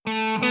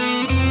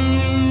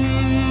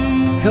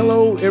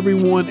Hello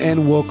everyone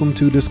and welcome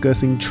to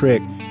Discussing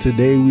Trek.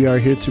 Today we are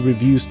here to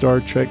review Star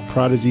Trek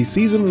Prodigy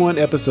Season 1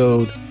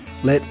 episode,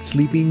 Let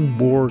Sleeping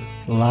Borg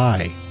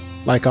Lie.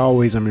 Like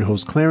always, I'm your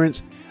host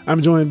Clarence.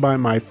 I'm joined by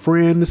my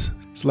friends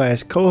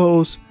 /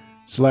 co-hosts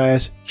 /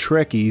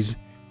 Trekkies,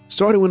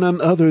 starting with none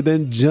other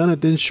than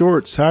Jonathan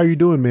Shorts. How are you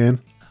doing,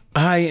 man?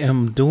 I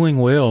am doing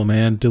well,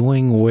 man.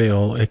 Doing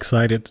well.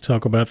 Excited to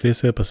talk about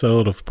this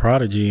episode of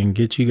Prodigy and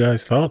get you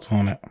guys' thoughts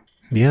on it.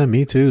 Yeah,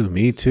 me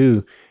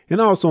too. And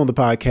also on the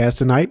podcast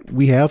tonight,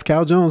 we have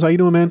Cal Jones. How you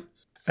doing, man?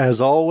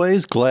 As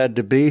always, glad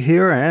to be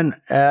here. And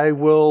I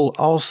will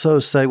also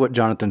say what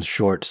Jonathan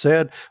Short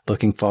said.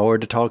 Looking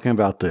forward to talking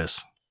about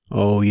this.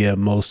 Oh, yeah,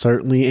 most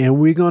certainly. And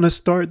we're going to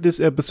start this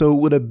episode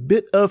with a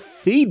bit of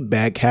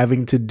feedback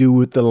having to do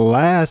with the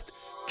last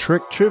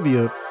Trek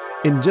trivia.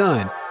 And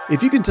John,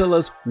 if you can tell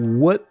us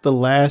what the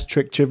last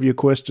Trek trivia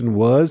question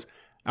was,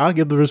 I'll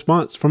give the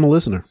response from a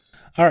listener.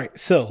 All right.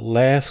 So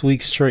last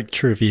week's Trek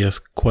trivia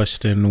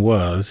question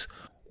was,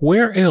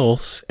 where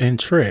else in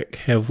Trek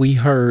have we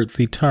heard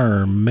the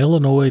term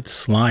melanoid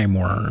slime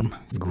worm?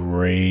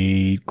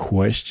 Great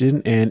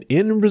question. And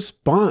in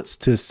response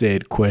to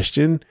said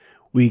question,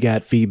 we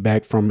got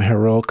feedback from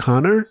Harold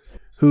Connor,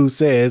 who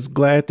says,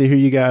 glad to hear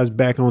you guys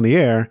back on the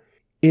air.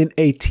 In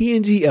a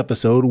TNG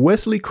episode,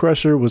 Wesley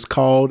Crusher was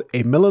called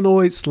a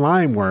melanoid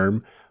slime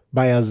worm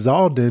by a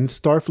Zaldan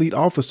Starfleet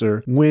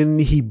officer when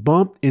he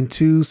bumped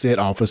into said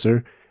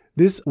officer.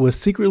 This was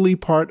secretly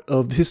part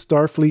of his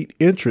Starfleet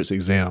entrance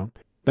exam.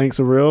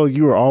 Thanks, Aurel.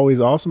 You are always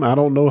awesome. I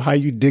don't know how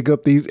you dig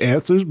up these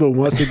answers, but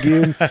once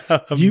again,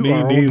 you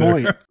are on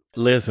point.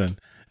 Listen,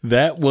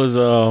 that was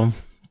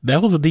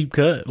a deep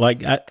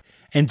cut.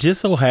 And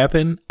just so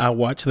happened, I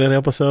watched that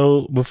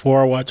episode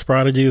before I watched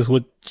Prodigy,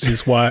 which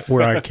is where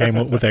I came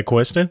up with that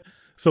question.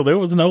 So there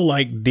was no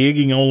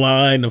digging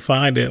online to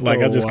find it.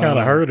 I just kind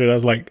of heard it. I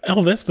was like,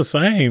 oh, that's the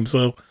same.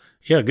 So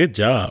yeah, good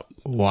job.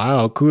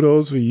 Wow.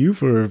 Kudos for you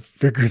for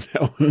figuring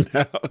that one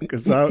out.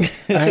 Because I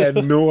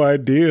had no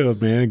idea,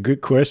 man.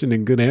 Good question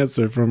and good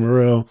answer from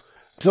Morel.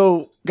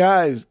 So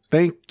guys,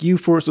 thank you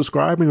for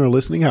subscribing or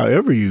listening,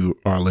 however you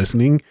are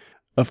listening.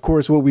 Of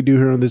course, what we do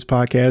here on this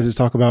podcast is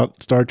talk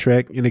about Star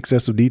Trek in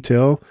excessive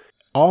detail,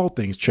 all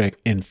things Trek,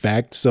 in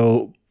fact.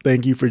 So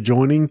thank you for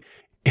joining.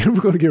 And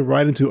we're going to get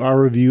right into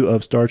our review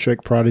of Star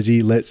Trek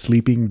Prodigy, Let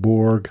Sleeping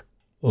Borg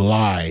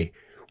Lie,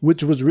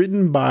 which was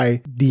written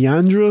by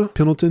Deandra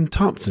Pendleton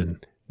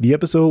Thompson. The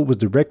episode was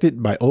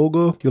directed by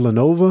Olga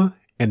Yulanova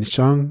and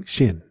Shang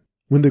Shin.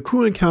 When the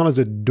crew encounters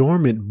a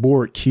dormant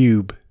Borg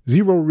cube,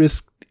 Zero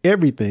risks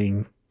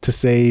everything to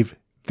save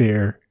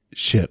their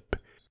ship.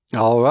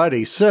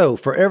 Alrighty, so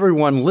for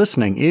everyone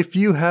listening, if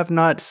you have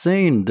not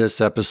seen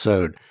this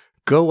episode,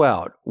 go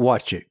out,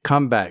 watch it,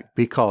 come back,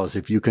 because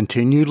if you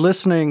continue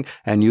listening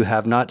and you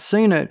have not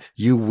seen it,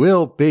 you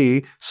will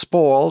be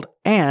spoiled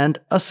and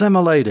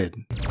assimilated.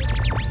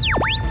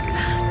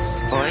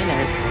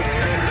 Spoilers.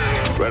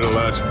 Red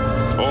alert.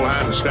 All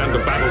hands stand to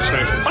battle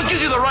stations. What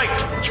gives you the right?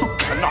 You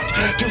cannot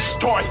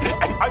destroy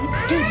an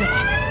idea.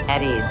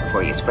 At ease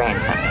before you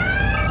sprain something.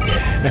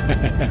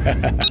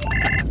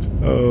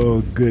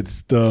 Oh, good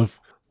stuff.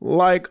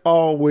 Like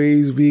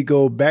always, we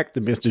go back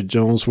to Mr.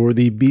 Jones for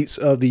the beats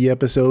of the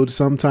episode,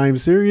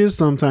 sometimes serious,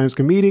 sometimes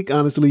comedic.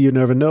 Honestly, you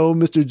never know.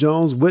 Mr.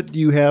 Jones, what do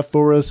you have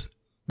for us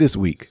this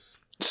week?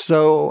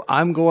 So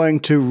I'm going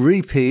to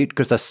repeat,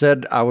 because I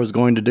said I was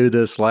going to do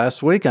this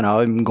last week, and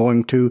I'm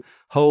going to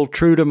hold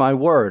true to my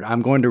word.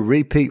 I'm going to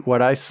repeat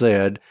what I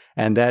said,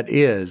 and that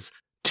is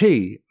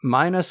tea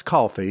minus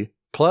coffee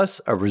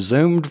plus a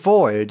resumed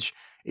voyage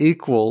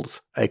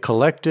equals a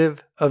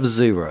collective of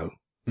zero.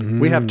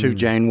 We have two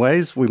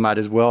Janeways. We might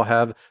as well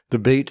have the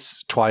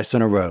beats twice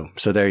in a row.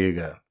 So there you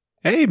go.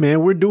 Hey,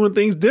 man, we're doing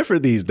things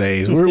different these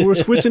days. We're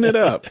switching it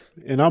up,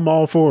 and I'm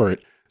all for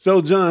it.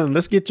 So, John,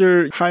 let's get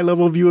your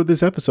high-level view of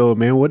this episode,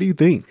 man. What do you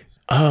think?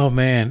 Oh,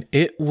 man,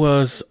 it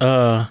was,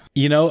 I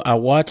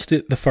watched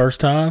it the first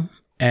time,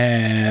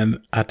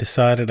 and I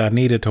decided I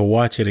needed to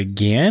watch it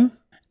again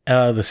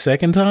the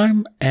second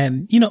time.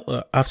 And,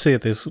 I've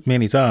said this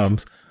many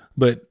times,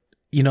 but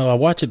I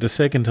watch it the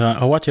second time.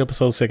 I watch the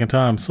episode the second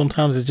time.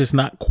 Sometimes it's just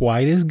not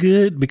quite as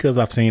good because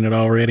I've seen it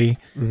already,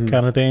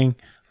 kind of thing.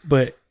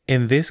 But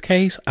in this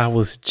case, I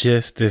was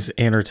just as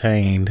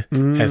entertained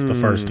as the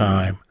first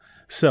time.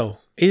 So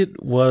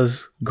it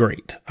was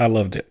great. I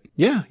loved it.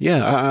 Yeah.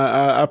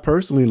 I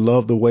personally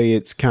love the way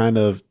it's kind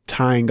of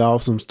tying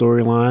off some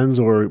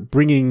storylines or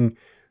bringing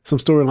some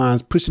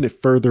storylines, pushing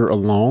it further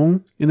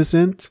along in a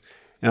sense.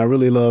 And I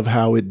really love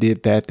how it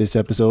did that this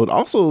episode.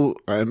 Also,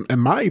 in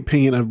my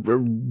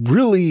opinion,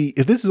 really,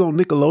 if this is on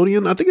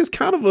Nickelodeon, I think it's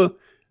kind of a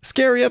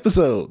scary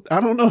episode. I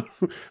don't know.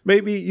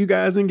 Maybe you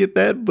guys didn't get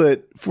that,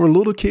 but for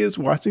little kids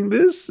watching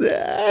this,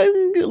 a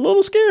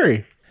little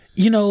scary.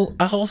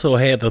 I also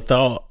had the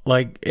thought,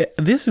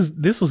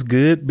 this was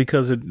good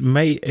because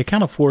it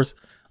kind of forced,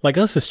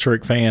 us as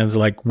Trek fans,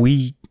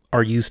 we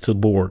are used to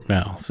Borg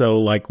now.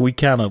 So, we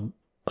kind of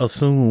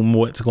assume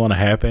what's going to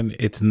happen.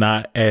 It's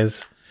not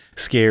as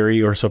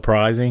scary or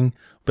surprising,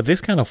 but this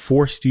kind of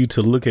forced you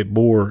to look at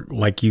Borg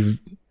like you've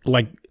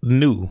like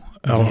new.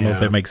 I don't know if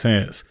that makes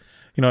sense.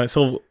 You know,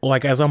 so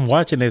like as I'm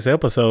watching this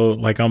episode,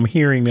 like I'm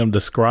hearing them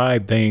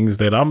describe things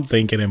that I'm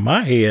thinking in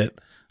my head,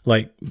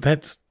 like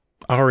that's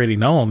already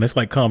known. It's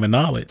like common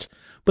knowledge.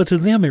 But to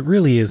them, it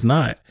really is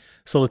not.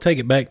 So to take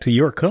it back to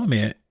your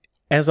comment,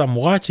 as I'm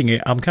watching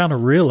it, I'm kind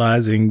of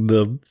realizing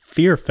the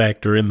fear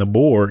factor in the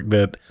Borg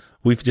that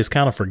we've just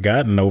kind of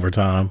forgotten over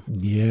time.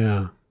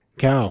 Yeah.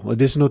 Cal,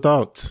 additional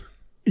thoughts?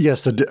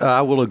 Yes,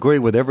 I will agree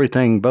with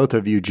everything both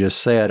of you just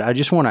said. I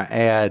just want to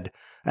add,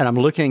 and I'm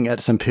looking at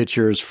some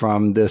pictures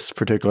from this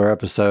particular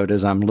episode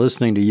as I'm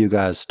listening to you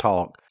guys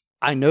talk.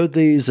 I know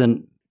these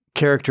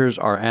characters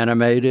are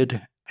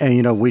animated, and,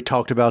 you know, we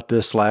talked about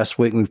this last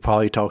week, and we've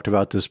probably talked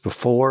about this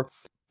before,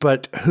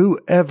 but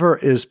whoever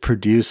is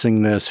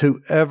producing this,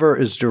 whoever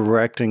is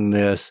directing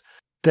this,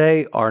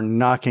 they are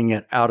knocking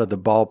it out of the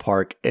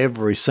ballpark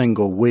every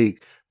single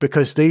week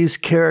because these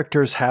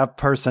characters have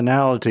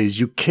personalities.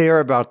 You care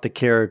about the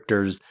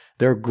characters.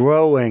 They're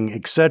growing,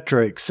 et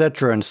cetera,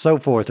 and so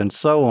forth and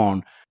so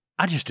on.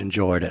 I just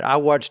enjoyed it. I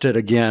watched it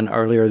again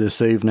earlier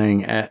this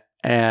evening,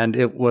 and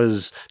it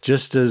was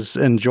just as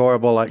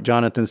enjoyable, like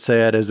Jonathan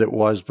said, as it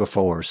was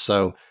before.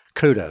 So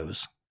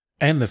kudos.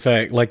 And the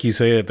fact, like you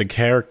said, the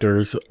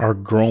characters are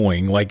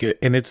growing, like,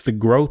 and it's the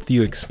growth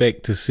you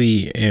expect to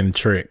see in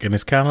Trek. And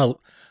it's kind of,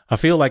 I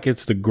feel like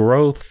it's the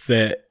growth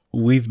that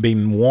we've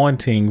been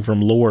wanting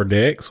from Lower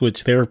Decks,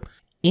 which they're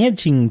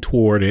inching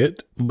toward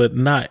it, but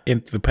not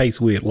at the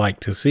pace we'd like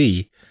to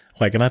see.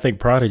 Like, and I think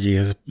Prodigy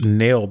has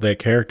nailed that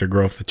character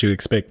growth that you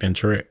expect in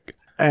Trek.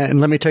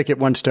 And let me take it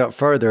one step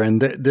further.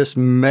 And this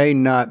may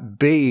not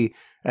be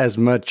as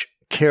much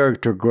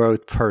character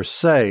growth per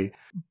se,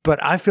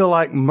 but I feel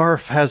like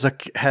Murph has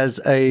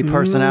a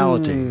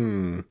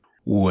personality.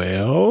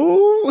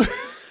 Well,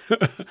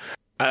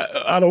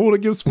 I don't want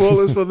to give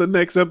spoilers for the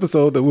next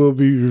episode that we'll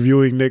be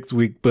reviewing next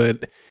week,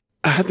 but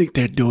I think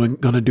they're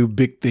gonna do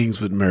big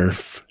things with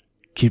Murph.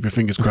 Keep your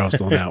fingers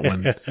crossed on that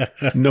one.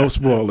 No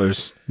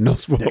spoilers. No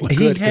spoilers.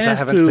 Good, because I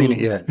haven't seen it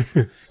yet.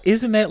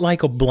 Isn't that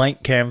like a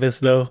blank canvas,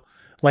 though?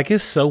 Like,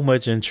 it's so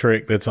much in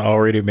Trek that's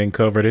already been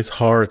covered. It's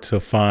hard to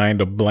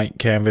find a blank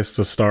canvas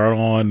to start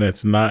on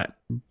that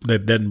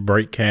doesn't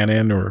break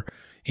canon or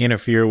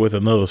interfere with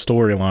another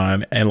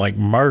storyline. And like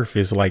Murph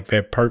is like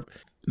that.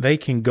 They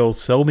can go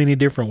so many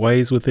different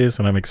ways with this,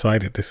 and I'm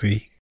excited to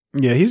see.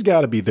 Yeah, he's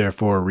got to be there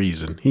for a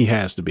reason. He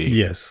has to be.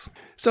 Yes.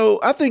 So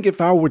I think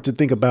if I were to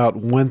think about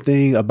one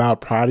thing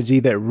about Prodigy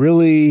that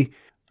really,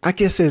 I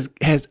guess,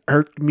 has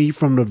irked me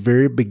from the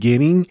very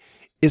beginning,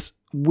 is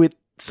with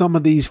some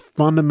of these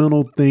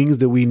fundamental things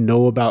that we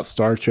know about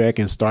Star Trek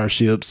and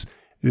starships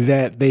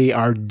that they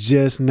are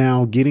just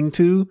now getting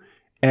to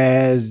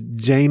as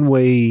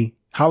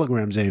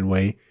hologram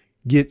Janeway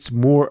gets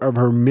more of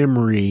her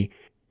memory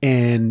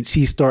and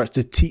she starts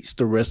to teach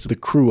the rest of the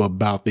crew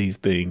about these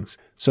things.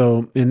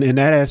 So in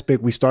that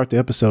aspect, we start the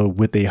episode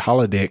with a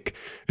holodeck.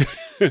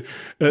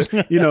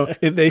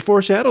 And they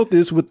foreshadowed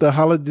this with the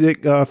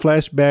holodeck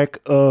flashback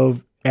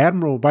of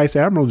Vice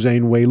Admiral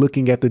Janeway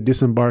looking at the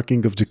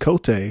disembarking of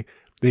Chakotay.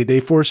 They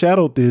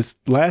foreshadowed this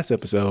last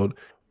episode,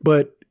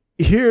 but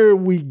here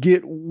we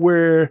get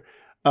where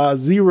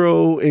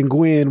Zero and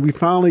Gwen, we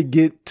finally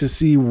get to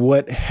see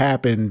what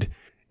happened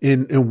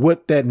and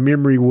what that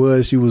memory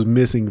was she was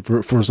missing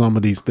for some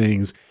of these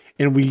things.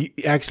 And we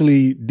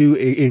actually do,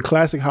 in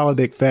classic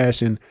holodeck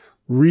fashion,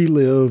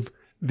 relive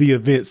the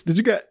events.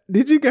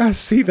 Did you guys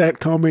see that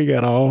coming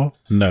at all?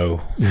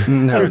 No.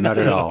 No, not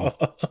at all.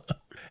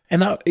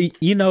 And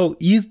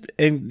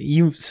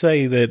you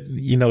say that,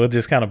 it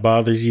just kind of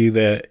bothers you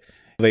that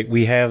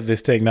we have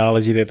this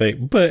technology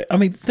but I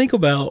mean, think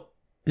about,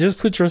 just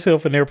put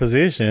yourself in their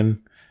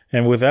position,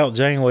 and without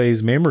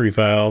Janeway's memory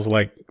files,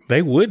 like,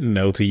 they wouldn't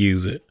know to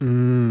use it.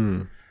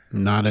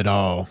 Not at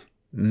all.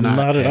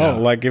 Not at all.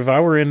 Like, if I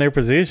were in their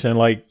position,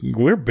 like,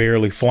 we're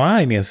barely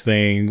flying this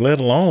thing, let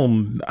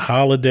alone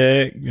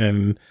holodeck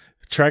and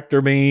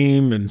tractor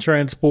beam and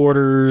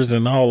transporters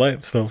and all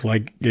that stuff.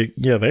 Like,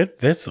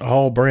 that's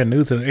all brand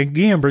new.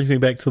 Again, brings me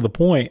back to the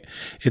point.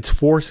 It's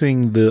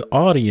forcing the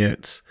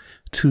audience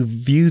to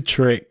view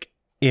Trek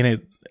in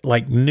it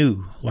like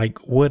new. Like,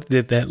 what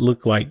did that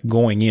look like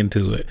going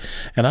into it?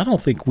 And I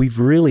don't think we've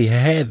really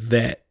had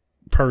that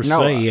per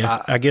se.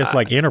 I guess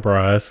like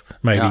Enterprise,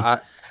 maybe.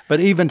 But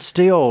even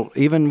still,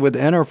 even with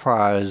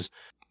Enterprise,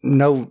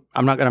 no,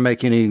 I'm not going to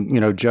make any,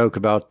 joke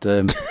about the,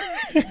 about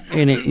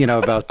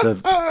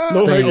the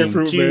no hanging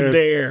fruit, man.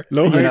 There.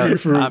 No hanging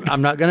fruit.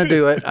 I'm not going to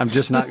do it. I'm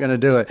just not going to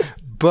do it.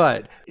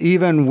 But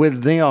even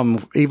with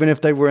them, even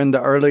if they were in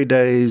the early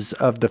days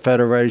of the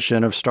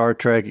Federation, of Star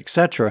Trek,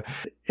 etc.,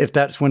 if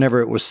that's whenever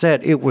it was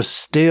set, it was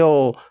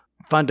still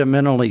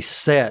fundamentally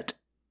set.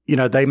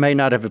 They may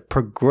not have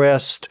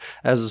progressed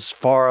as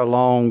far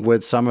along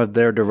with some of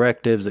their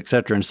directives,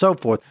 etc., and so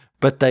forth,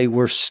 but they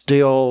were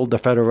still the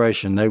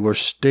Federation. They were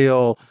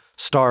still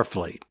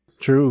Starfleet.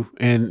 True.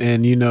 And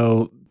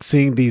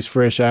seeing these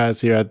fresh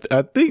eyes here,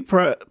 I think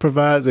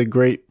provides a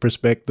great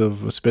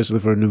perspective, especially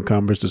for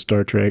newcomers to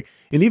Star Trek,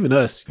 and even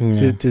us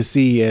to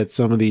see at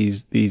some of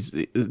these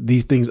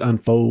things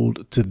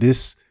unfold to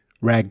this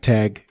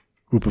ragtag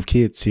group of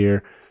kids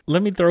here.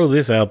 Let me throw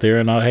this out there,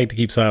 and I hate to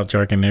keep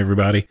sidetracking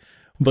everybody,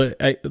 but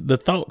the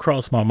thought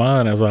crossed my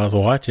mind as I was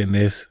watching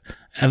this,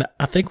 and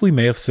I think we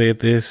may have said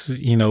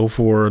this,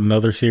 for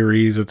another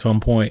series at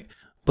some point,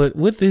 but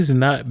would this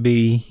not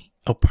be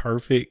a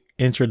perfect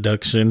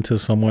introduction to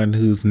someone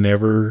who's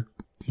never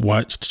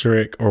watched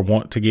Trek or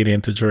want to get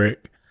into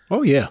Trek?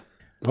 Oh yeah,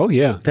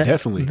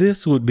 definitely.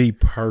 This would be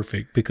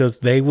perfect because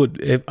they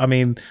would.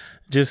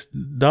 Just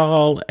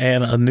Dahl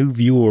and a new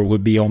viewer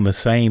would be on the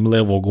same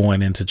level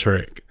going into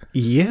Trek.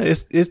 Yeah,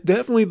 it's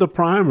definitely the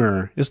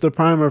primer. It's the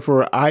primer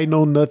for I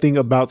know nothing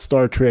about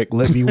Star Trek.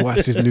 Let me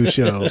watch this new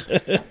show.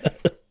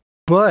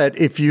 But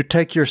if you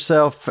take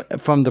yourself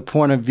from the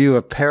point of view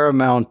of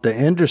Paramount, the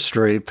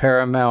industry,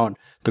 Paramount,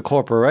 the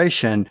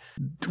corporation,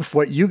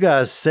 what you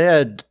guys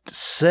said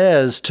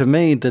says to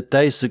me that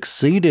they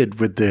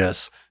succeeded with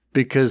this,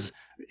 because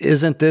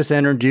isn't this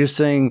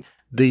introducing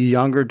the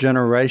younger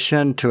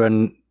generation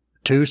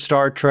to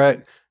Star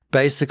Trek,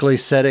 basically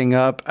setting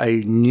up a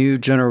new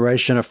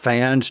generation of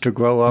fans to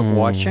grow up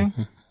watching?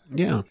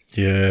 Yeah.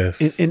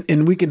 Yes.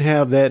 And we can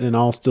have that and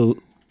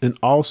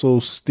also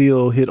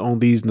still hit on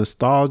these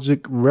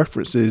nostalgic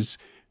references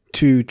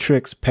to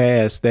Trek's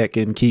past that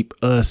can keep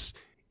us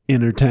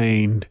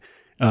entertained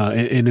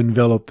and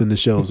enveloped in the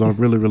show. So I'm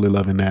really, really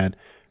loving that.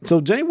 So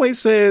Janeway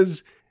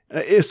says,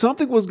 if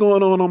something was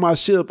going on my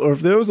ship, or if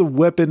there was a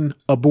weapon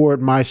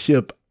aboard my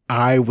ship,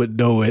 I would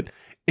know it.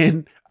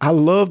 And I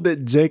love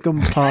that Jacob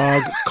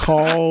Pog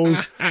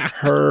calls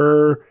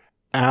her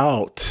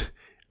out.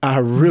 I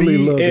really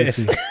love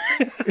this.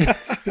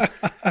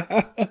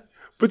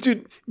 But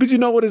you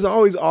know what is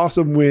always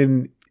awesome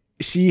when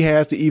she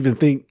has to even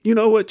think, you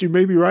know what, you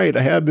may be right.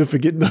 I have been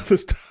forgetting other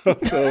stuff.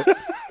 So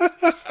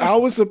I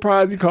was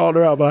surprised he called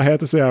her out, but I have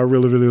to say I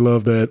really, really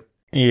love that.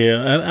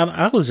 Yeah, and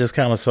I was just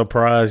kind of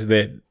surprised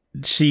that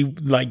she,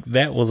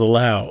 that was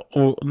allowed.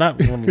 Or not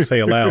when we say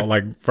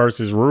allowed,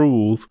 versus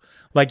rules.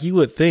 You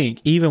would think,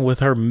 even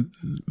with her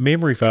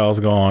memory files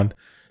gone,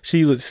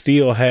 she would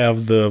still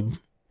have the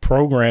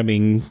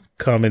programming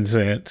common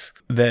sense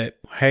that,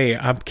 hey,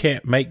 I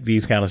can't make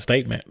these kind of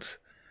statements.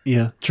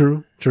 Yeah,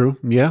 true.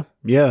 Yeah.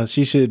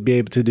 She should be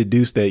able to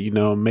deduce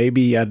that,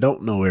 maybe I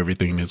don't know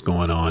everything that's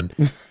going on.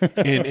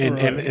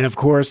 And of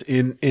course,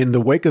 in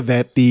the wake of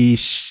that, the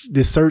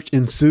search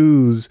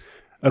ensues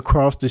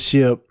across the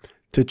ship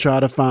to try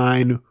to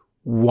find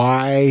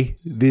why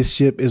this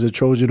ship is a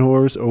Trojan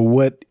horse, or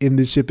what in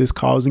this ship is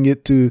causing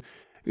it to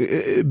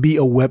be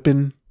a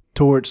weapon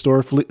towards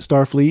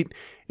Starfleet.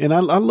 And I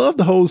love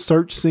the whole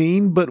search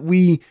scene, but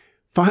we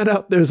find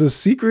out there's a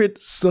secret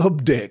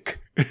subdeck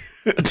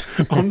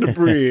on the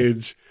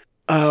bridge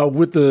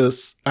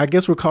with I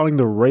guess we're calling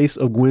the race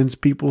of Gwen's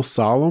people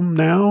Solemn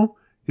now.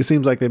 It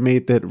seems like they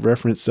made that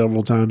reference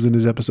several times in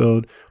this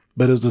episode,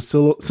 but it was a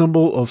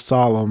symbol of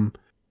Solemn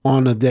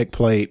on a deck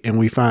plate, and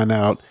we find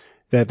out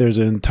that there's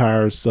an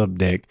entire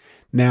subdeck.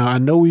 Now, I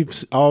know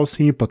we've all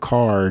seen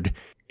Picard,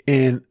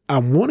 and I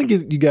want to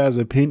get you guys'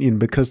 opinion,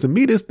 because to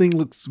me, this thing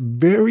looks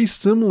very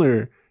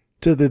similar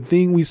to the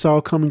thing we saw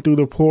coming through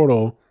the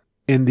portal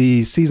in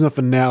the season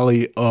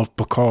finale of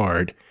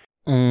Picard.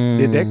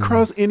 Did that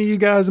cross any of you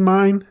guys'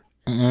 mind?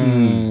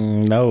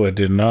 No, it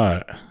did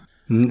not.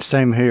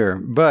 Same here,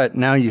 but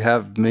now you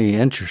have me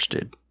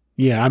interested.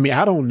 Yeah,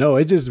 I don't know.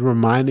 It just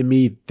reminded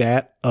me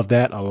of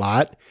that a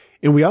lot.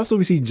 And we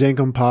see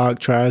Jankum Pog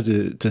tries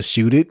to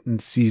shoot it and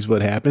sees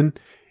what happened.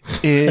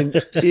 And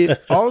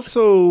it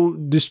also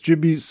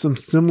distributes some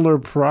similar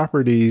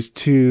properties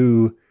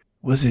to,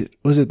 was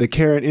it the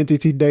Karen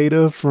entity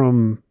data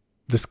from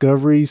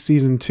Discovery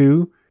season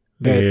 2?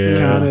 That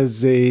kind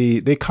of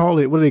they call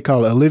it, what do they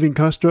call it? A living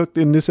construct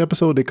in this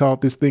episode. They call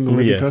this thing a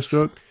living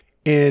construct.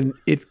 And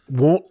it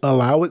won't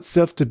allow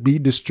itself to be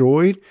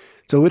destroyed.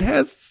 So it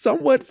has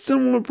somewhat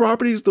similar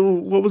properties to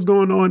what was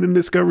going on in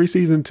Discovery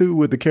season 2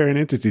 with the Karen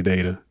entity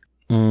data.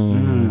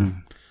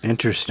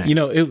 Interesting.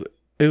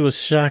 It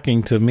was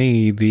shocking to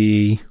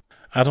me.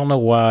 I don't know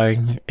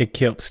why it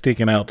kept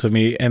sticking out to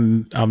me,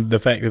 and the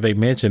fact that they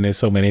mentioned it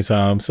so many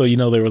times. So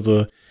there was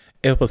a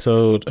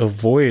episode of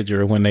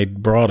Voyager when they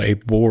brought a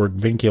Borg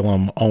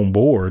vinculum on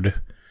board,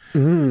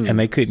 and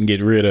they couldn't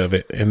get rid of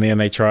it, and then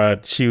they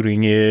tried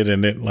shooting it,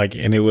 and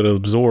it would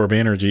absorb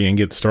energy and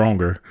get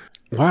stronger.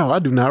 Wow, I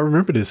do not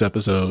remember this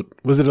episode.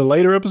 Was it a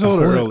later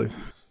episode or early?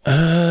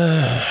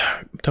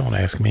 Don't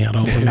ask me. I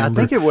don't remember. I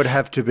think it would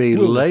have to be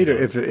later.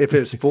 If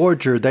it's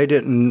Voyager, they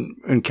didn't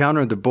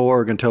encounter the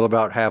Borg until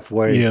about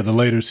halfway. Yeah, the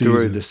later season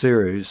through the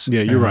series.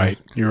 Yeah, you're right.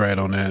 You're right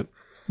on that.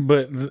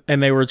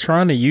 And they were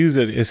trying to use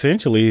it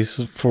essentially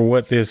for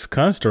what this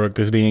construct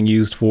is being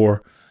used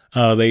for.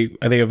 They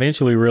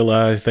eventually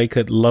realized they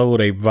could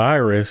load a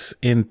virus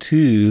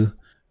into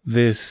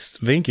this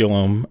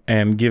vinculum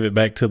and give it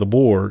back to the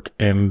Borg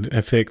and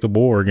affect the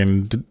Borg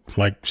and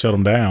shut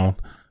them down.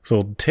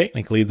 So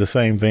technically the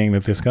same thing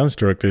that this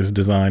construct is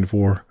designed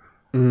for.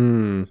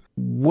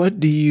 What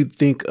do you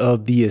think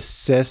of the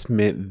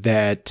assessment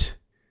that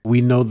we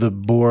know the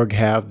Borg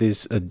have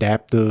this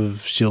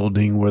adaptive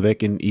shielding where they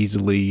can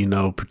easily,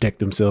 protect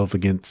themselves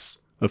against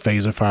a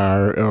phaser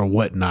fire or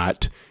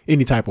whatnot,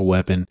 any type of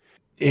weapon.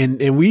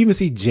 And we even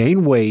see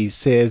Janeway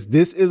says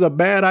this is a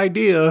bad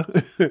idea,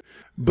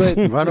 but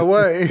Run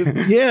away.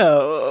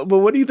 yeah. But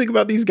what do you think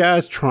about these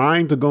guys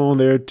trying to go on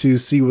there to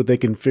see what they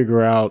can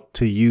figure out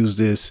to use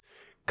this?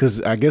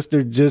 Because I guess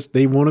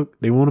they want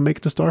to make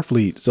it to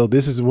Starfleet. So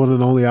this is one of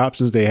the only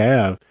options they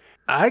have.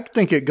 I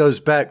think it goes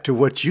back to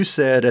what you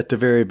said at the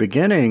very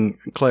beginning,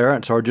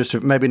 Clarence, or just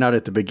maybe not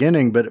at the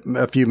beginning, but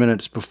a few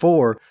minutes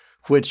before,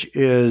 which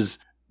is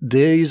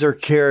these are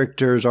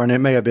characters, or and it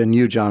may have been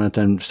you,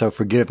 Jonathan, so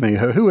forgive me,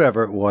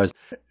 whoever it was.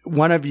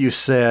 One of you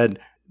said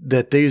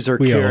that these are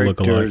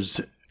characters.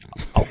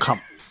 Oh,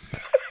 come.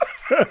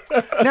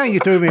 Now you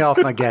threw me off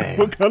my game.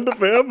 Wakanda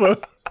forever.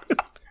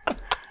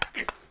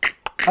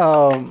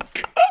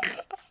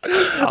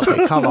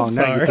 Okay, come on.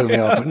 Now you threw me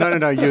off.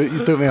 No.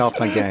 You threw me off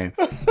my game.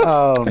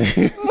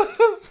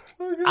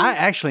 I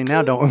actually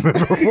now don't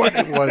remember what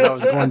it was I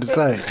was going to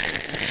say.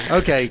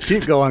 Okay,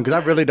 keep going because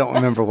I really don't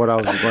remember what I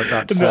was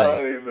about to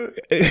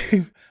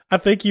say. I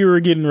think you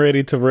were getting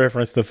ready to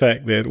reference the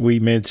fact that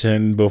we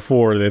mentioned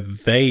before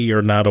that they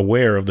are not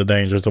aware of the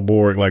dangers of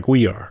Borg like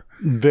we are.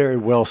 Very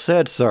well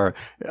said, sir.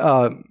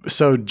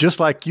 So just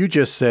like you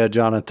just said,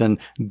 Jonathan,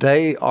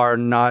 they are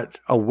not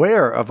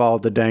aware of all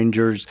the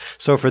dangers.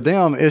 So for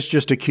them, it's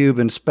just a cube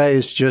in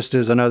space, just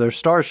as another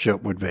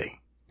starship would be.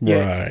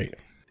 Yeah. Right.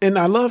 And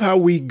I love how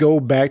we go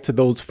back to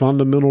those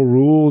fundamental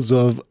rules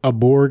of a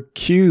Borg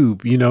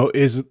cube.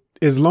 As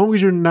long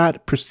as you're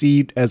not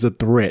perceived as a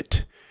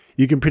threat,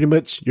 you can pretty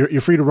much, you're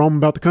free to roam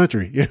about the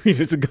country.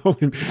 Just to go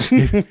and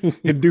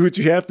do what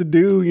you have to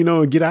do,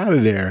 and get out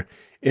of there.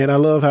 And I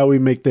love how we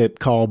make that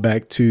call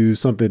back to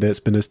something that's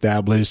been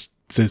established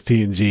since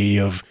TNG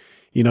of,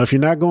 if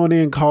you're not going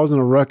in causing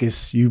a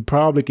ruckus, you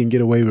probably can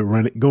get away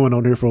with going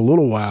on here for a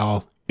little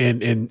while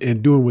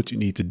and doing what you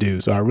need to do.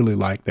 So I really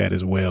like that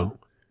as well.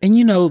 And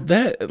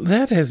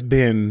that has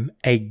been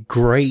a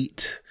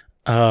great,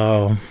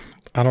 I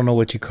don't know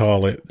what you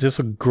call it, just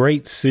a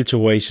great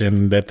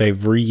situation that they've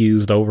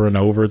reused over and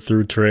over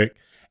through Trek.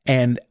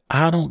 And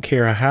I don't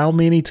care how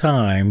many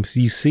times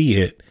you see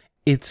it,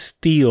 it's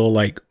still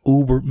like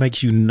uber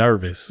makes you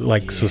nervous,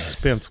 like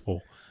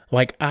suspenseful.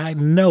 Like I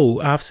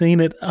know I've seen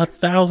it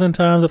 1,000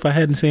 times if I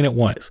hadn't seen it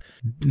once.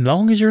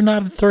 Long as you're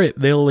not a threat,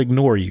 they'll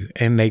ignore you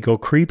and they go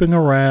creeping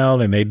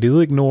around and they do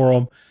ignore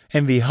them.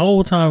 And the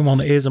whole time I'm on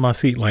the edge of my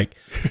seat, like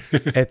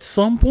at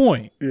some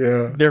point,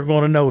 they're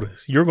going to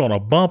notice. You're going to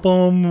bump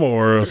them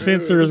or a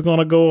sensor is going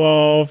to go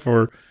off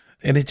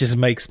and it just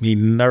makes me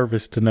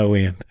nervous to no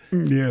end.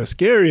 Yeah,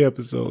 scary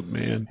episode,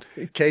 man.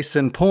 Case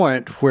in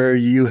point, where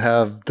you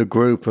have the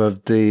group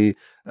of the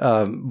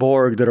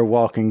Borg that are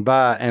walking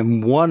by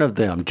and one of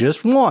them,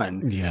 just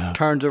one,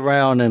 turns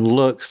around and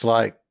looks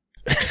like,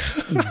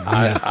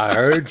 I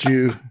heard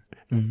you.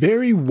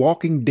 Very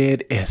Walking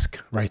Dead-esque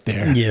right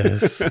there.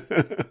 Yes.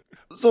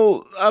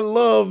 So I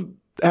love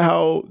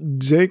how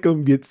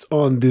Jacob gets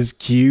on this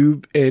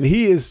cube and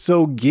he is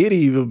so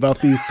giddy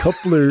about these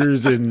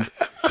couplers and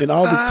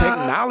all the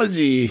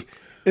technology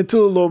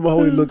until lo and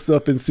behold he looks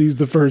up and sees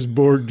the first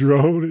Borg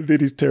drone and then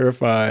he's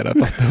terrified. I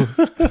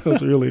thought that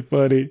was really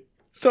funny.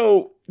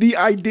 So the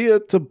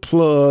idea to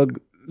plug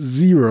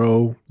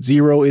Zero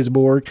is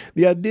Borg,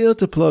 the idea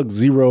to plug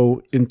Zero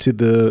into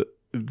the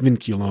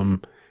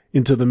vinculum,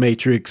 into the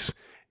Matrix.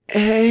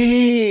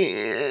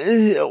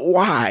 Hey,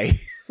 why?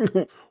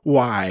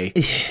 Why?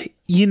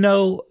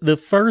 The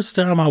first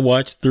time I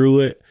watched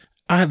through it,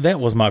 that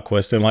was my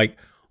question. Like,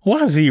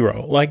 why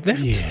Zero? Like,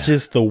 that's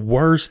just the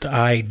worst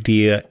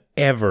idea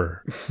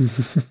ever.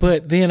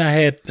 But then I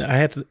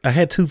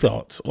had two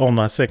thoughts on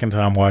my second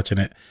time watching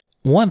it.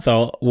 One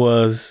thought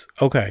was,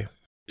 okay,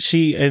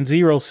 she and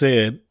Zero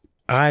said,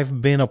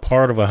 I've been a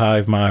part of a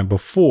hive mind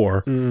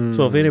before.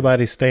 So if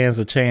anybody stands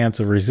a chance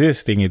of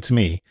resisting, it's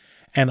me.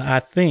 And I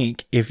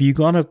think if you're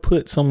going to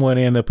put someone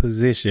in a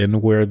position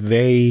where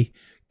they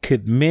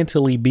could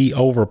mentally be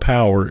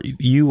overpowered,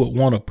 you would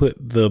want to put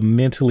the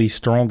mentally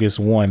strongest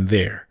one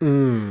there.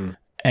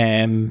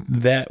 And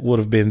that would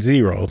have been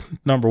Zero,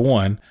 number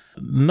one.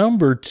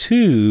 Number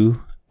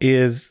two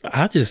is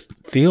I just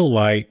feel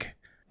like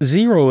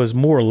Zero is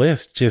more or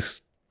less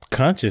just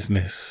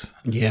consciousness.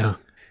 Yeah,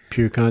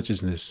 pure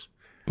consciousnness.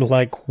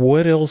 Like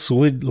what else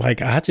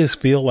I just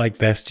feel like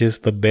that's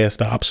just the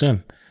best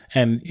option.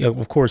 And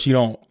of course, you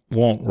don't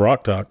want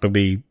Rock Talk to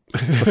be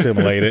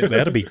assimilated.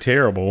 That'd be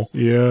terrible.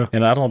 Yeah.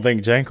 And I don't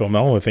think Janko, I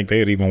don't think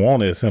they'd even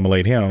want to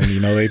assimilate him.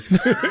 They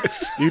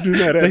you do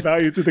not add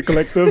value to the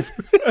collective.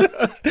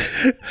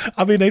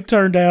 I mean, they've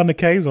turned down the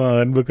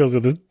Kazon because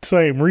of the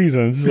same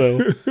reasons.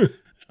 So,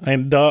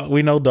 and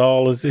we know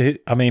Dahl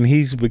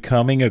he's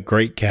becoming a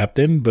great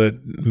captain,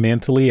 but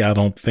mentally, I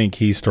don't think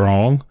he's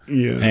strong.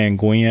 Yeah. And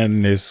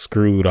Gwen is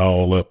screwed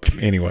all up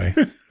anyway.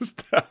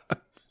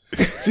 Stop.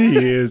 She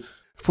is.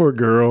 Poor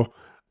girl.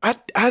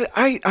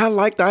 I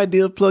like the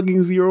idea of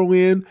plugging Zero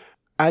in.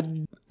 I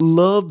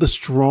love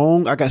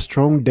I got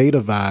strong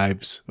Data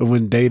vibes of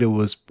when Data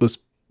was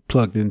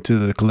plugged into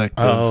the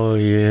collective. Oh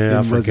yeah,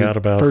 I forgot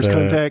about First that.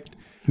 Contact.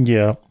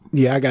 Yeah.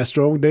 Yeah, I got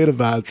strong Data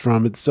vibes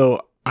from it.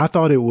 So I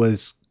thought it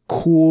was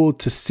cool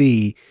to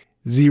see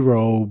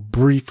Zero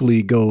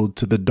briefly go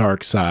to the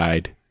dark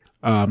side.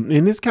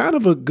 And it's kind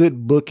of a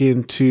good book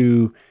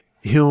into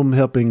him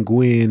helping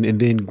Gwen and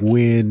then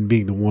Gwen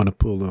being the one to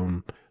pull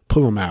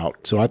him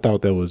out. So I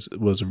thought that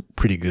was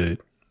pretty good.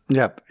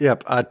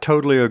 Yep. I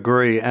totally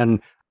agree.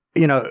 And,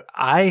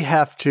 I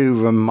have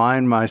to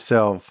remind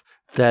myself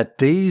that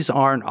these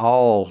aren't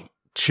all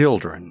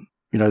children.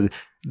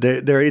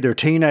 They're either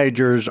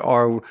teenagers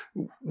or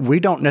we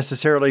don't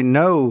necessarily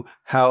know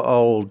how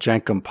old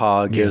Jankum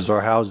Pog is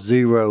or how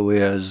Zero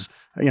is,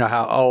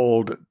 how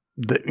old,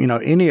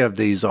 any of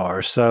these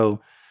are. So,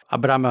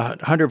 but I'm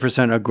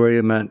 100%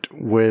 agreement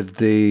with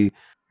the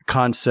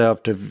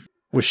concept of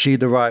was she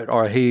the right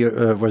or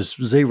was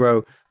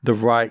Zero the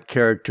right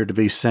character to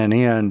be sent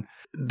in?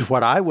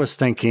 What I was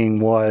thinking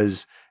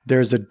was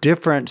there's a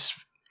difference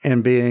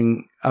in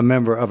being a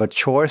member of a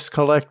choice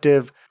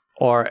collective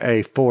or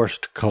a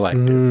forced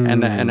collective.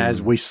 And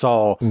as we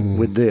saw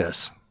with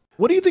this.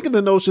 What do you think of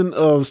the notion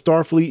of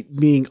Starfleet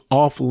being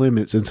off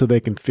limits until they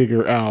can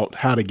figure out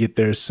how to get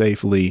there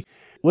safely?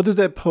 What does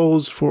that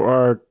pose for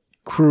our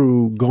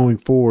crew going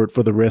forward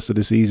for the rest of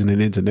the season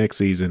and into next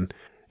season?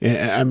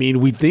 I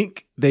mean, we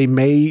think they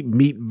may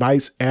meet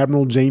Vice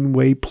Admiral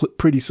Janeway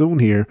pretty soon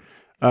here.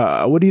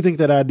 What do you think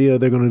that idea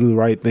they're going to do the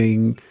right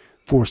thing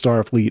for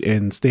Starfleet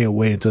and stay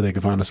away until they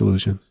can find a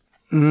solution?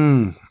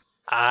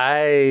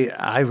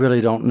 I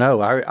really don't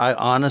know. I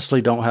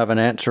honestly don't have an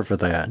answer for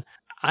that.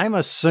 I'm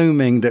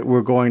assuming that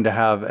we're going to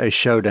have a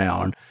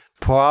showdown,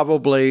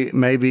 probably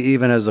maybe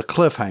even as a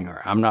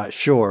cliffhanger. I'm not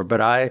sure,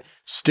 but I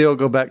still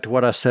go back to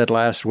what I said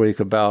last week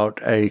about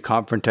a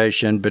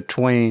confrontation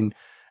between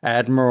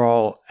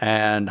Admiral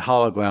and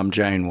Hologram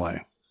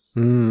Janeway.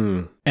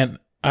 And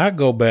I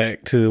go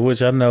back to,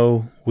 which I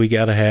know we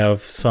got to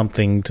have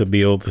something to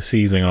build the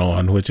season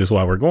on, which is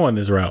why we're going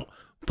this route.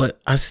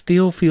 But I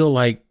still feel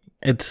like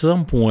at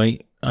some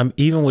point,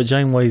 even with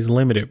Janeway's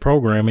limited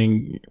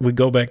programming, we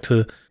go back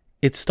to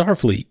it's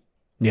Starfleet.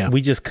 Yeah.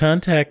 We just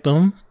contact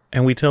them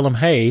and we tell them,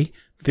 hey,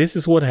 this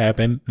is what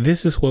happened.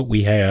 This is what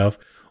we have.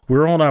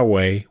 We're on our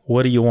way.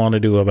 What do you want to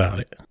do about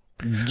it?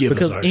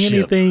 Because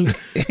anything,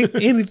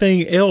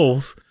 anything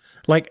else,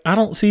 like I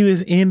don't see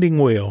this ending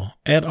well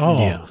at all.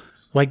 Yeah.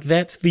 Like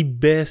that's the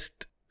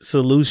best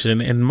solution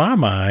in my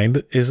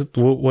mind is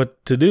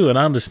what to do. And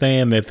I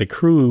understand that the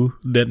crew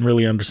doesn't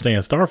really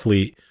understand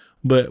Starfleet,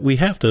 but we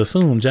have to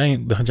assume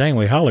the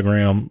Janeway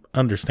hologram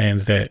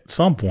understands that at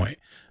some point.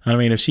 I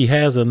mean, if she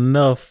has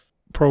enough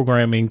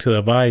programming to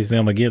advise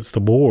them against the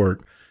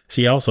Borg,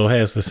 she also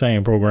has the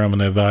same programming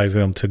to advise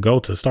them to go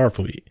to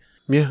Starfleet.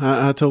 Yeah,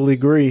 I totally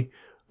agree.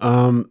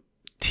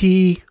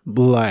 T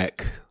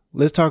Black.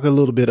 Let's talk a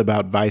little bit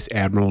about Vice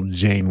Admiral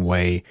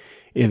Janeway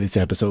in this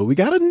episode. We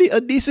got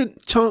a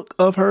decent chunk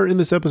of her in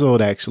this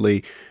episode,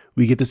 actually.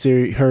 We get to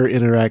see her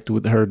interact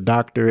with her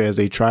doctor as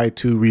they try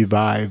to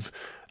revive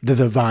the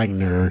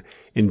Diviner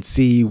and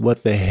see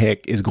what the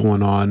heck is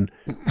going on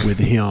with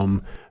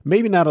him.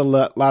 Maybe not a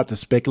lot to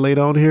speculate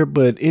on here,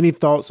 but any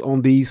thoughts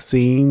on these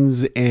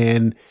scenes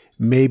and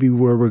maybe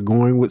where we're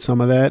going with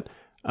some of that?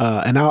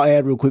 And I'll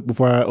add real quick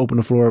before I open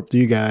the floor up to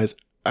you guys.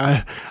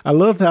 I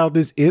loved how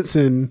this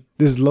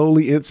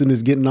lowly ensign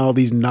is getting all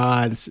these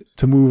nods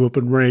to move up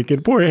in rank,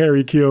 and poor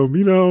Harry Kim,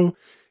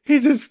 he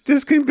just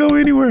couldn't go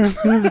anywhere.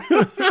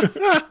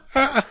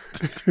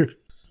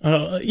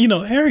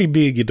 Harry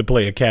did get to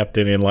play a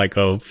captain in like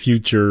a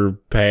future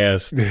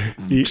past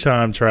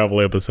time travel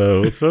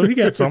episode, so he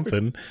got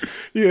something.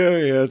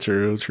 Yeah,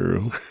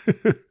 true.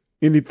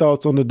 Any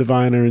thoughts on the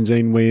Diviner and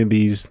Janeway in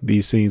these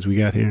scenes we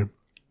got here?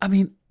 I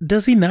mean,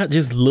 does he not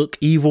just look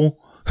evil?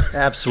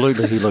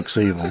 Absolutely, he looks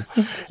evil.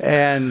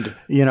 And,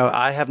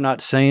 I have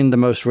not seen the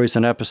most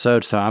recent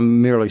episode, so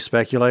I'm merely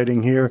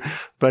speculating here.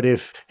 But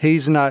if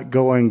he's not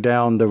going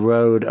down the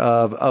road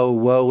of, oh,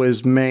 woe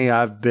is me,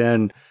 I've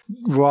been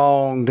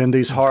wronged and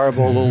these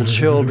horrible little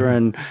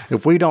children,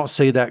 if we don't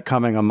see that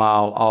coming a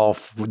mile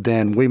off,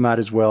 then we might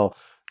as well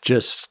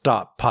just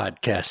stop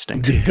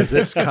podcasting because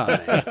it's coming.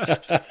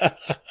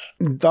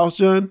 Thoughts,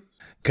 John?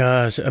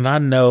 Gosh, and I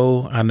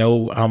know I'm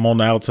on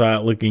the outside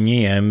looking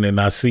in and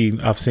I've seen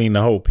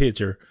the whole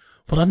picture,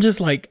 but I'm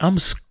just like, I'm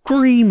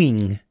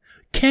screaming.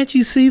 Can't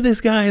you see this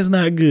guy is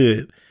not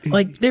good?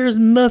 Like there's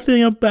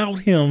nothing about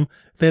him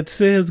that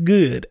says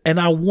good. And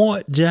I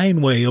want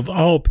Janeway of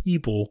all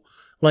people.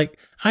 Like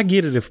I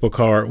get it if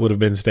Picard would have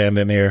been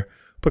standing there,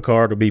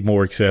 Picard would be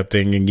more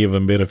accepting and give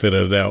him benefit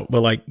of the doubt.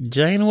 But like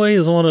Janeway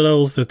is one of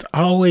those that's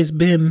always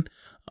been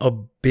a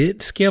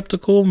bit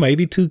skeptical,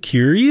 maybe too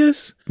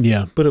curious.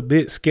 Yeah. But a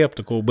bit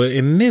skeptical. But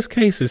in this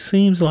case, it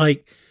seems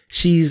like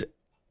she's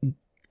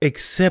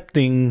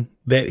accepting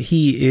that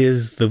he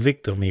is the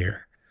victim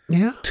here.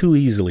 Yeah. Too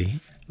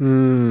easily.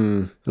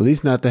 At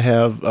least not to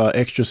have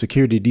extra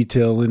security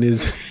detail in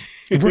his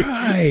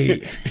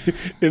right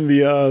in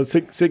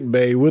the sick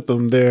bay with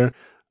him there.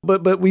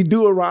 But we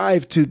do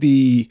arrive to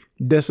the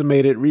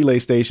decimated relay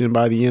station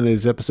by the end of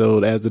this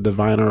episode as the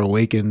Diviner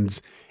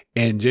awakens,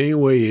 and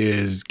Janeway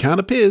is kind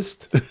of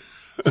pissed.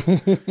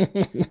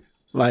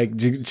 Like,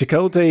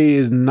 Chakotay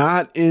is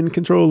not in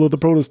control of the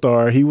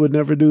Protostar. He would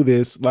never do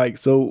this. Like,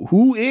 so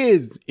who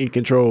is in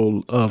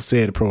control of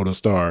said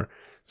Protostar?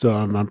 So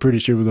I'm pretty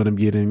sure we're going to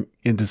get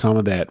into some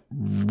of that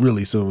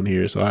really soon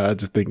here. So I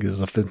just think this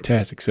is a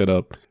fantastic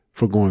setup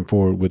for going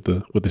forward with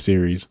the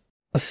series.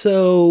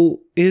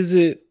 So is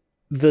it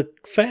the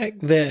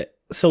fact that,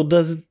 so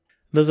does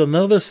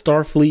another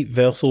Starfleet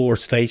vessel or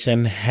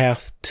station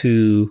have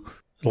to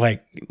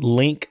like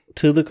link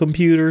to the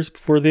computers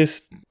for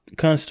this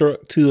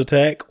construct to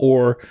attack,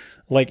 or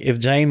like if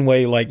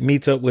Janeway like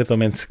meets up with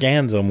them and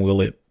scans them,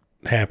 will it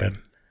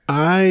happen?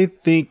 I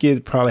think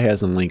it probably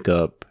has a link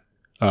up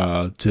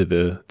to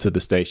the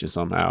station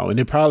somehow, and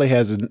it probably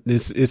has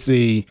it's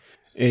a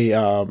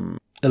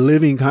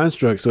living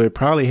construct, so it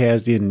probably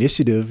has the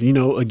initiative. You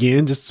know,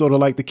 again, just sort of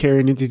like the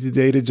carrying entity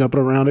data jumping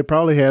around. It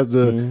probably has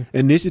the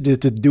initiative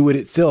to do it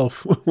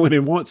itself when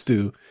it wants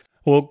to.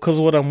 Well, because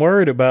what I'm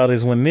worried about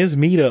is when this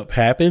meetup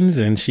happens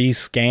and she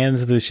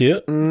scans the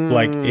ship,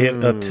 like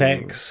it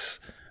attacks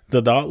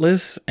the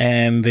Dauntless,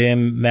 and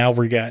then now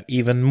we got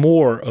even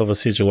more of a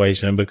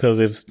situation,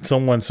 because if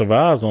someone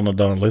survives on the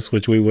Dauntless,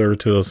 which we were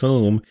to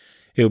assume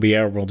it'll be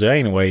Admiral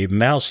Janeway,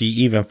 now she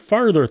even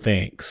further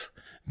thinks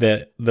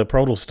that the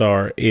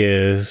Protostar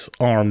is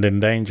armed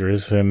and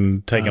dangerous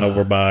and taken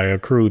over by a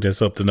crew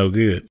that's up to no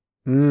good.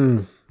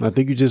 I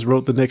think you just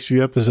wrote the next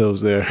few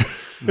episodes there.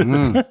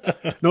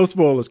 No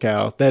spoilers,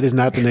 Cal. That is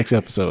not the next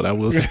episode, I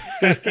will say.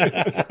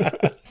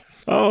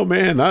 Oh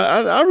man,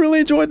 I really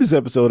enjoyed this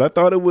episode. I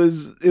thought it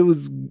was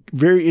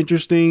very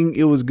interesting.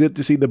 It was good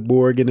to see the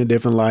Borg in a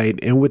different light.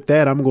 And with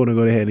that, I'm going to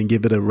go ahead and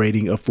give it a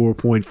rating of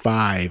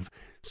 4.5.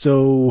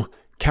 So,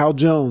 Cal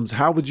Jones,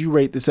 how would you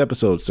rate this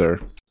episode, sir?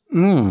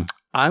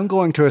 I'm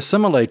going to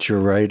assimilate your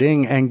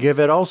rating and give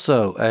it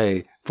also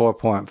a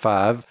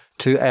 4.5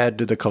 to add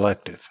to the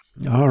collective.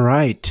 All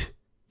right.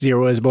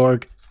 Zero is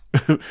Borg.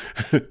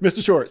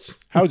 Mr. Shorts,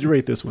 how would you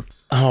rate this one?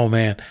 Oh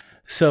man.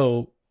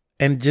 So,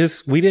 and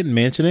just, we didn't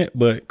mention it,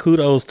 but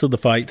kudos to the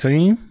fight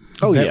scene.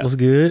 Oh, that was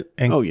good.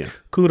 And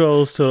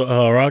kudos to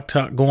Rock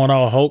Top going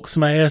all Hulk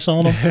smash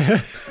on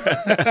him.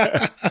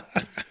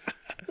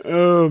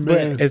 Oh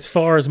man. But as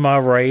far as my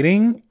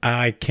rating,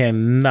 I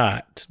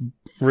cannot.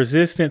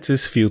 Resistance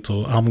is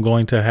futile. I'm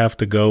going to have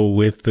to go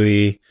with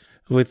the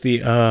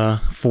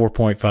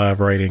 4.5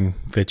 rating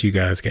that you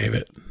guys gave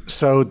it.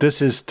 So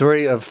this is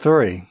 3 of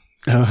 3.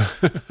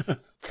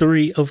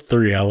 3 of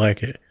 3. I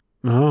like it.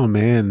 Oh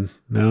man,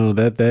 no,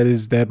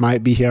 that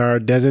might be our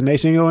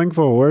designation going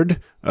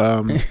forward.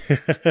 Cool,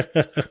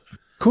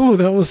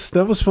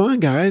 that was fun,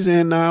 guys.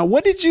 And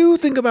what did you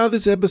think about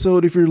this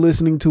episode? If you're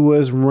listening to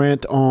us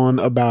rant on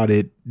about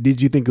it,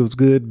 did you think it was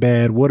good,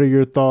 bad? What are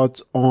your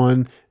thoughts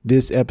on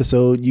this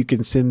episode? You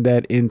can send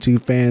that into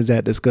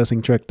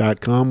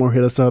fans@discussingtrek.com or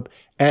hit us up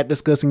at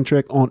Discussing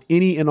Trek on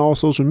any and all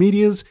social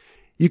medias.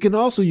 You can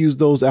also use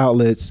those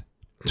outlets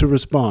to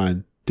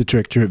respond to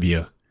Trek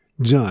Trivia.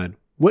 John,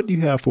 what do you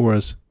have for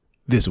us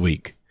this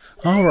week?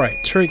 All right,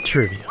 Trek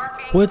Trivia.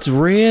 What's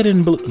red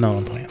and blue? No,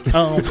 I'm playing.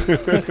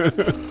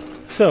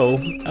 So,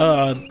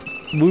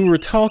 we were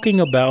talking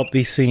about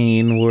the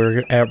scene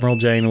where Admiral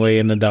Janeway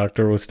and the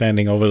Doctor was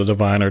standing over the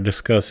Diviner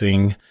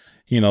discussing,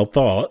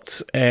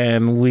 thoughts,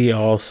 and we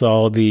all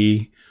saw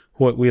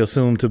what we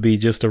assumed to be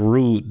just a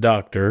rude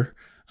Doctor,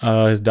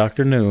 is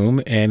Dr.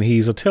 Noom, and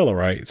he's a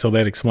Tellarite, so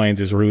that explains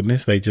his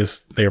rudeness.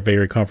 They're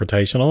very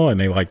confrontational and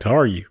they like to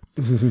argue.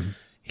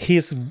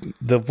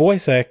 The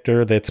voice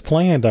actor that's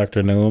playing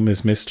Dr. Noom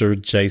is Mr.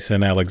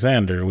 Jason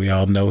Alexander. We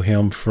all know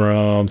him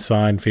from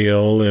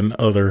Seinfeld and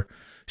other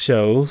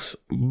shows.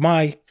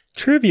 My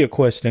trivia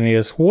question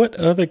is, what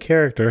other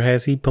character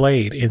has he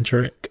played in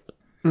Trek?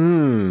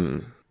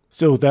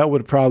 So that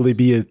would probably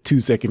be a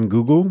 2-second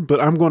Google, but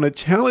I'm going to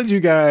challenge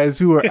you guys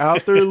who are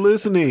out there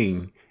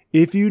listening.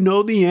 If you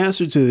know the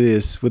answer to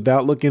this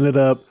without looking it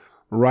up,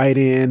 write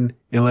in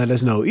and let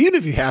us know. Even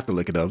if you have to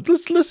look it up,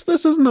 let's let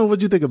us know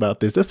what you think about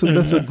this. That's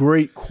a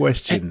great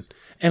question.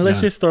 And let's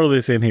just throw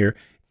this in here.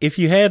 If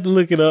you had to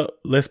look it up,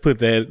 let's put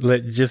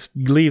that. Just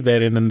leave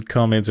that in the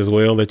comments as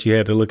well that you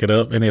had to look it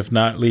up. And if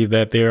not, leave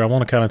that there. I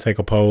want to kind of take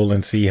a poll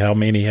and see how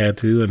many had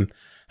to and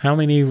how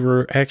many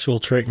were actual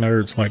Trek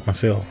nerds like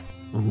myself.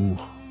 Ooh,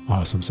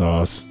 awesome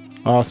sauce.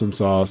 Awesome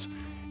sauce.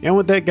 And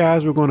with that,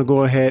 guys, we're going to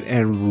go ahead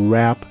and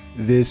wrap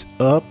this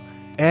up.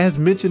 As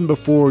mentioned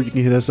before, you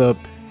can hit us up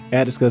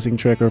at Discussing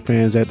Trek or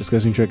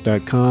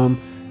fans@discussingtrek.com.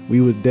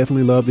 We would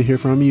definitely love to hear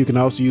from you. You can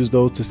also use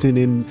those to send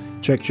in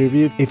Trek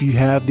Trivia. If you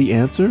have the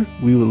answer,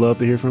 we would love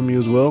to hear from you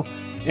as well.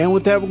 And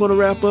with that, we're going to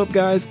wrap up,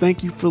 guys.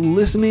 Thank you for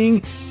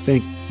listening.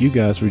 Thank you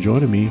guys for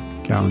joining me,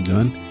 Cal and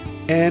John.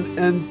 And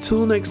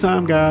until next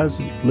time, guys,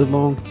 live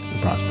long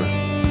and prosper.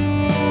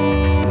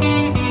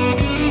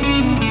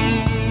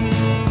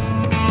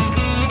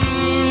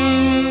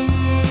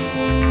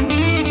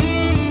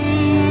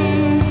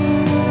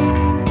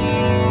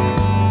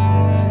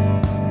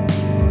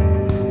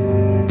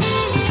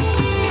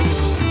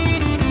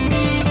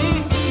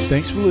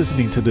 Thanks for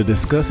listening to the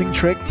Discussing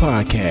Trek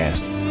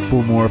podcast.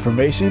 For more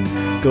information,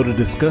 go to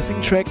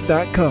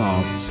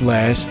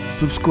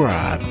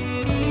discussingtrek.com/subscribe.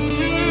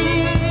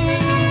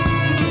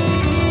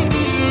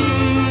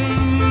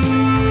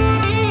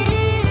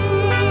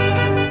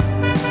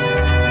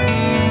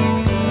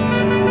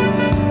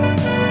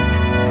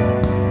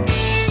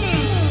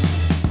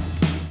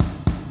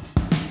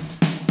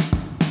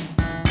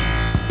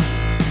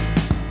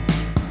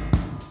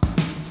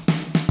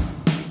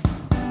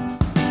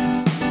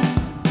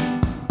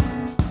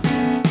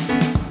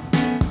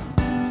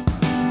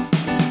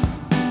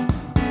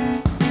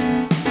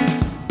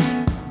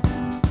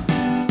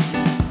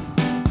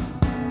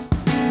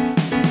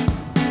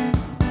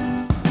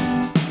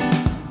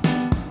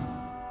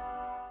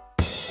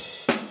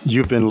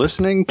 You've been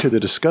listening to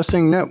the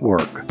Discussing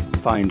Network.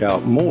 Find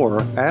out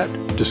more at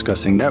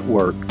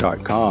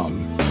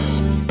discussingnetwork.com.